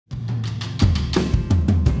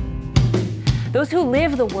Those who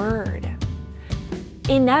live the Word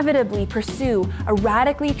inevitably pursue a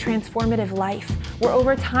radically transformative life where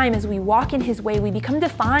over time, as we walk in His way, we become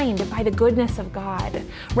defined by the goodness of God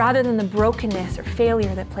rather than the brokenness or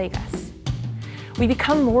failure that plague us. We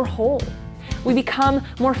become more whole. We become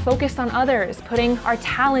more focused on others, putting our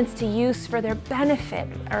talents to use for their benefit,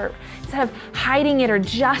 or instead of hiding it or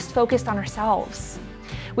just focused on ourselves.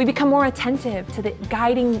 We become more attentive to the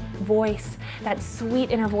guiding voice, that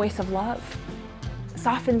sweet inner voice of love. It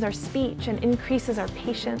softens our speech and increases our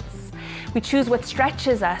patience. We choose what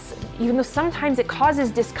stretches us, even though sometimes it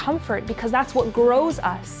causes discomfort, because that's what grows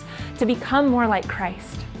us to become more like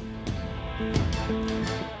Christ.